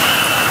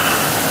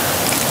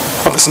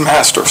of his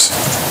master's.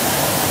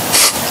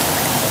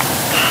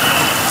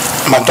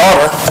 My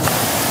daughter,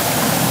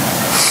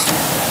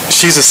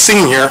 she's a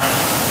senior.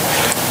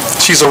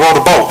 She's a rowed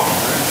a boat.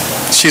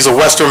 She's a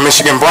Western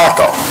Michigan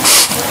Bronco.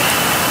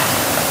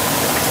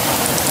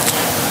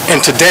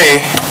 And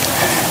today,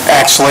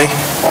 actually,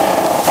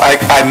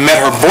 I met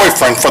her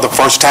boyfriend for the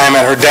first time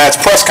at her dad's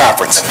press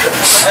conference.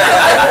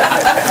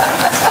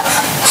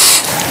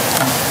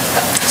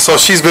 So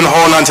she's been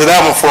holding on to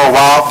that one for a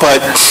while,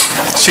 but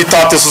she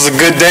thought this was a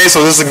good day,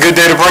 so this is a good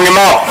day to bring him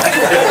out.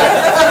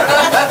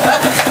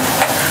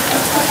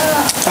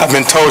 I've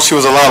been told she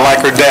was a lot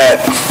like her dad.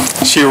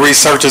 She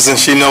researches and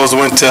she knows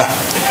when to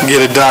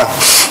get it done.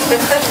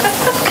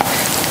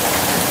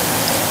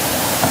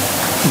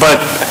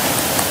 But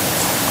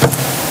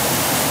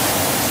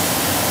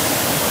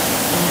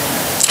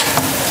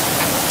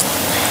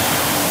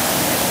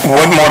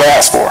what more to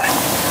ask for?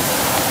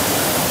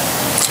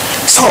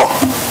 So,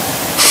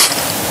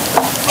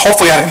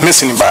 hopefully I didn't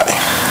miss anybody.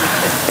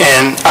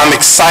 And I'm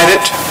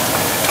excited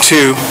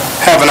to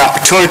have an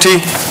opportunity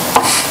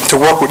to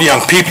work with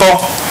young people.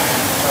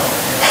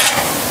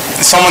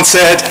 Someone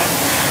said,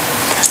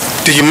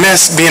 do you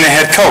miss being a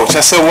head coach?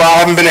 I said, well,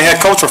 I haven't been a head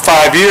coach for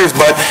 5 years,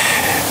 but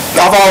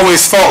I've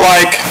always felt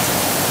like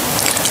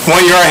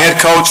 1 year I head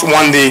coach,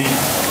 won the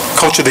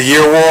Coach of the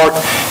Year award,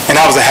 and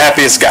I was the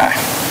happiest guy.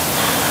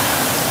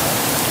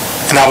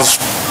 And I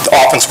was the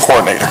offense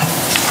coordinator.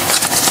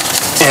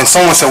 And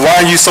someone said,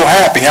 why are you so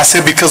happy? I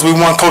said, because we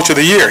won Coach of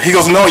the Year. He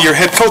goes, no, your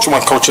head coach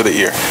won Coach of the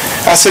Year.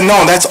 I said,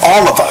 no, that's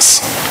all of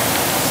us.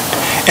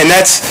 And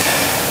that's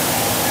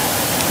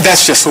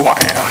just who I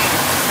am.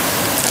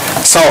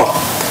 So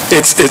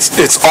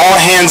it's all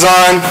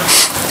hands-on,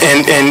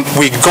 and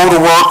we go to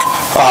work.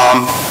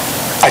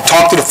 I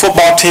talked to the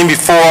football team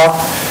before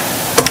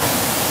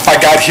I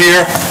got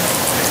here,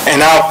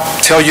 and I'll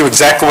tell you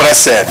exactly what I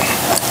said.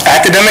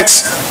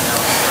 Academics,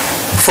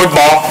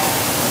 football,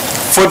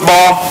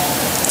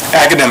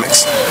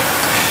 academics.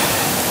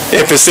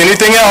 If it's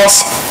anything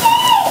else,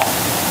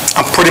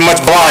 I'm pretty much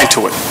blind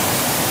to it.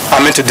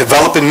 I'm into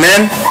developing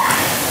men,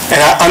 and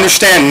I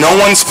understand no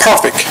one's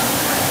perfect,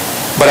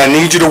 but I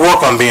need you to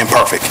work on being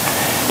perfect.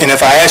 And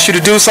if I ask you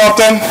to do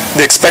something,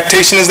 the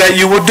expectation is that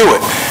you will do it,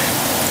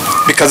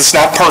 because it's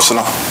not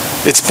personal,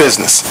 it's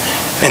business.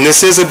 And this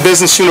is a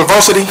business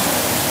university,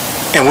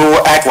 and we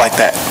will act like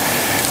that.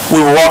 We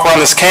will walk around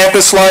this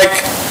campus like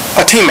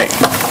a teammate.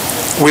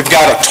 We've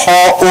got a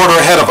tall order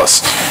ahead of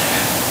us.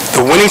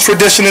 The winning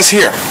tradition is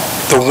here.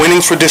 The winning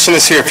tradition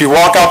is here. If you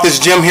walk out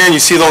this gym here and you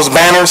see those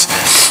banners,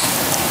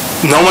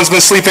 no one's been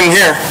sleeping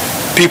here.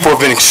 People have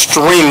been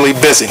extremely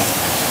busy.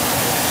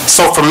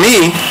 So for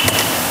me,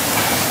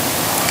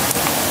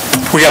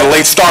 we got a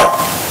late start.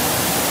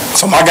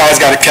 So my guys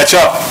got to catch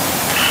up.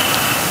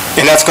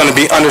 And that's going to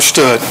be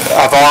understood.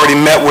 I've already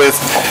met with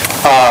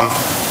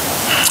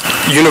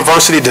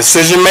university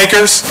decision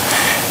makers,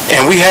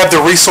 and we have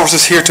the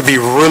resources here to be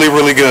really,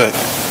 really good,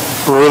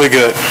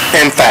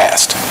 and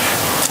fast.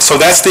 So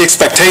that's the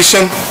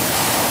expectation.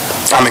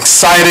 I'm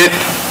excited.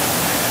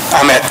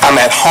 I'm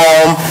at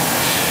home.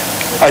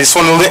 I just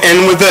want to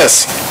end with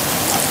this.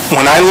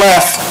 When I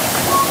left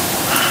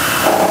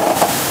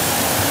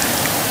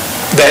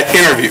that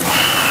interview,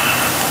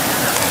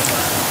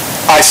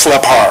 I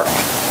slept hard.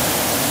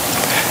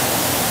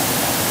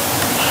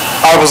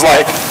 I was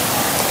like,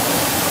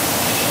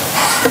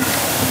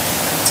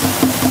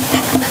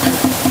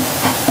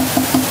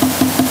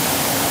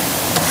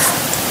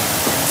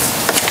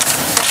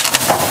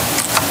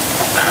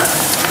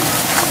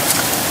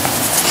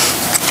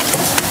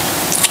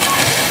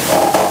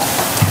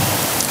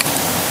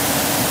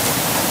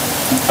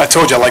 I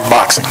told you I like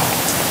boxing.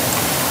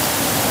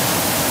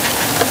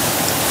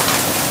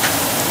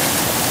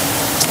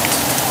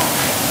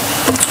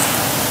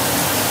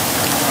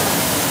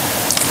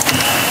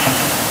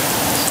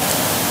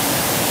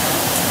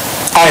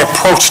 I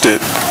approached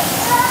it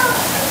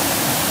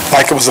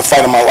like it was the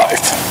fight of my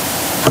life.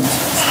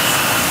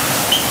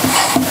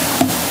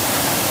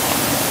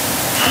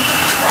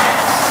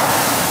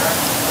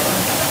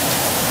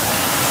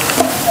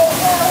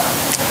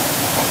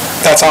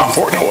 That's how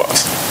important it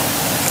was.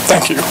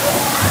 Thank you.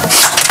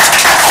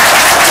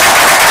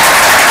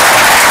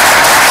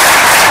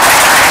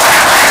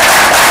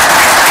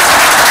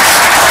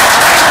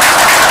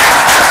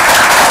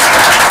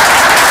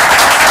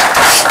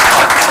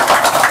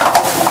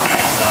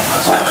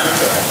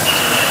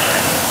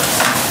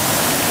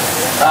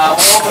 We'll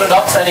open it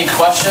up to any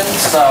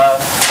questions,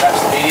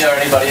 perhaps the media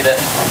or anybody that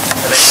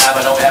may have.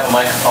 I know we have a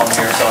microphone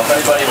here, so if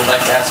anybody would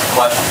like to ask a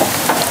question,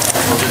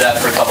 we'll do that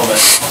for a couple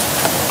minutes.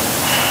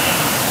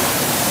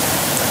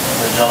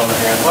 The gentleman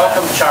here.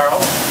 Welcome,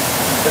 Charles.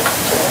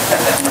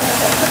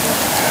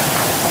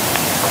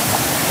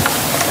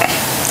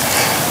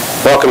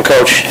 Welcome,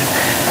 Coach.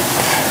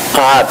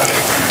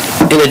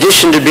 In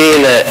addition to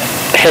being a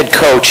head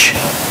coach,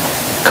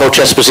 Coach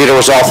Esposito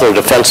was also a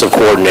defensive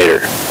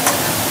coordinator.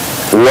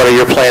 What are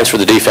your plans for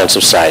the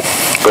defensive side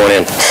going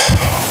in?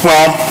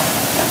 Well,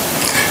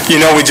 you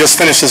know, we just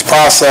finished this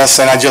process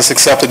and I just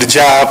accepted the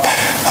job.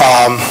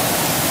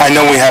 I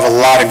know we have a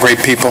lot of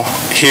great people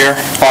here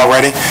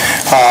already.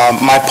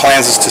 My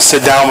plans is to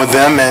sit down with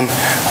them and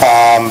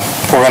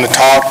we're going to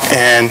talk.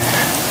 And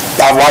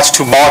I've watched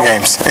 2 ball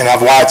games and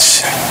I've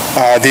watched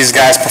these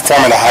guys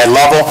perform at a high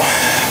level.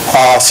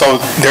 So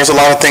there's a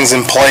lot of things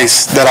in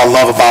place that I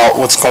love about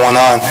what's going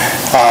on.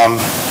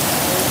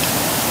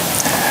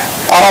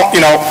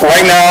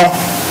 Right now,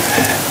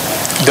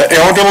 the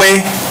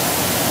elderly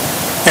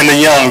and the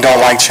young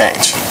don't like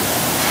change.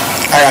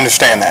 I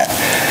understand that.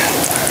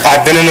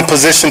 I've been in a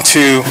position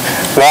to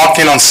walk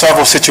in on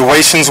several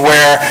situations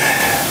where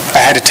I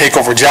had to take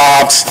over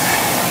jobs,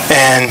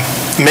 and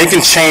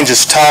making change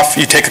is tough.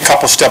 You take a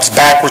couple steps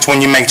backwards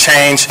when you make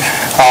change.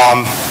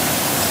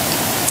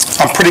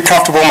 I'm pretty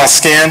comfortable in my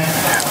skin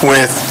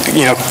with,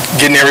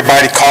 getting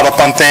everybody caught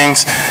up on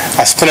things.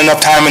 I spent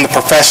enough time in the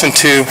profession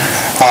to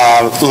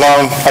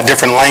learn a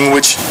different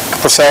language,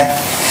 per se.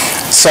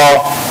 So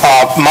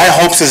my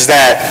hopes is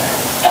that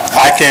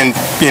I can,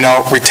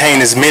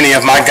 retain as many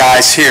of my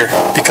guys here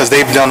because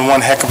they've done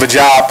one heck of a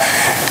job,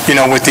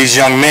 with these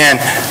young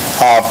men.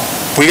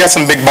 We got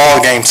some big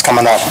ball games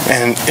coming up,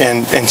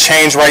 and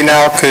change right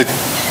now could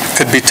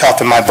be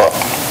tough in my book.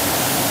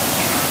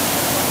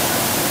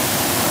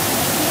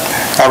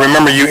 I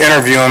remember you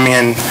interviewing me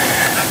in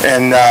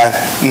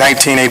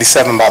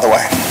 1987, by the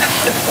way.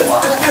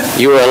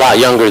 You were a lot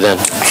younger then.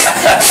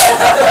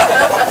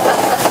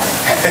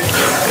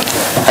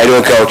 How you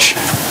doing, Coach?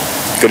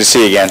 Good to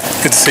see you again.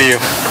 Good to see you.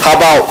 How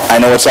about, I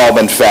know it's all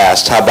been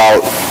fast, how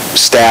about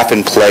staff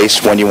in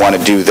place when you want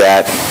to do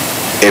that,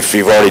 if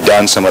you've already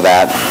done some of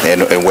that,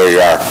 and where you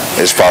are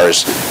as far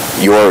as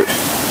your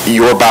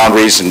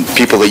boundaries and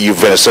people that you've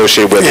been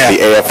associated with at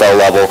the AFL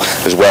level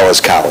as well as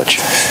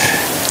college?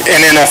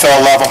 And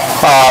NFL level.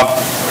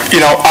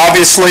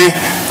 Obviously,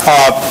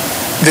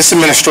 this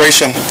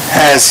administration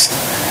has,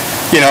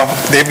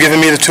 they've given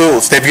me the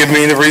tools. They've given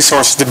me the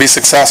resources to be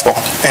successful.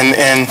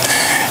 And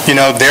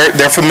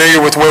they're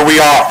familiar with where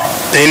we are.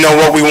 They know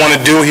what we want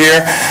to do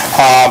here.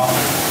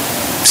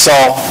 So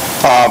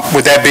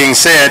with that being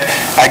said,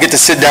 I get to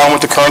sit down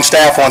with the current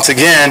staff once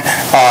again.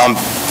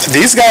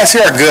 These guys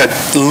here are good.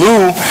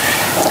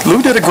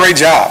 Lou did a great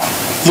job.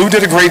 Lou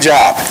did a great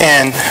job,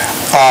 and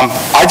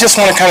I just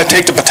want to kind of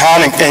take the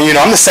baton, and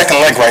I'm the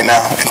second leg right now,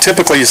 and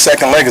typically your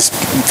second leg is,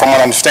 from what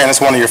I understand, it's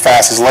one of your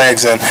fastest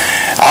legs, and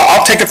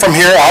I'll take it from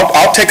here.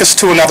 I'll take us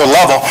to another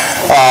level,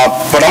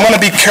 but I'm going to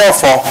be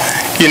careful,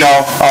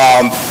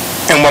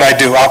 in what I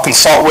do. I'll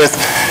consult with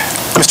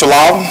Mr.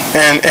 Loudon,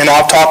 and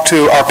I'll talk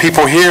to our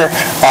people here.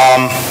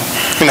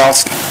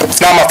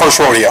 It's not my first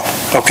rodeo,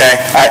 okay?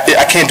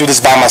 I can't do this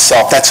by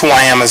myself. That's who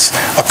I am as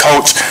a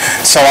coach.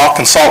 So I'll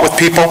consult with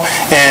people,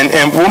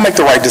 and we'll make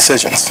the right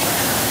decisions.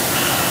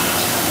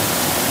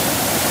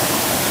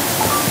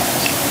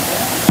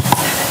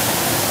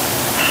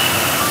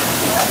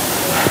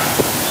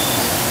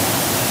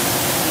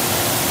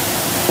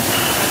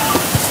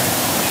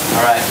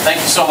 All right.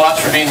 Thank you so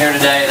much for being here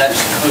today. That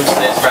just concludes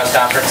today's press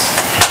conference.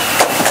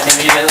 Any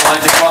media that would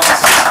like to come up?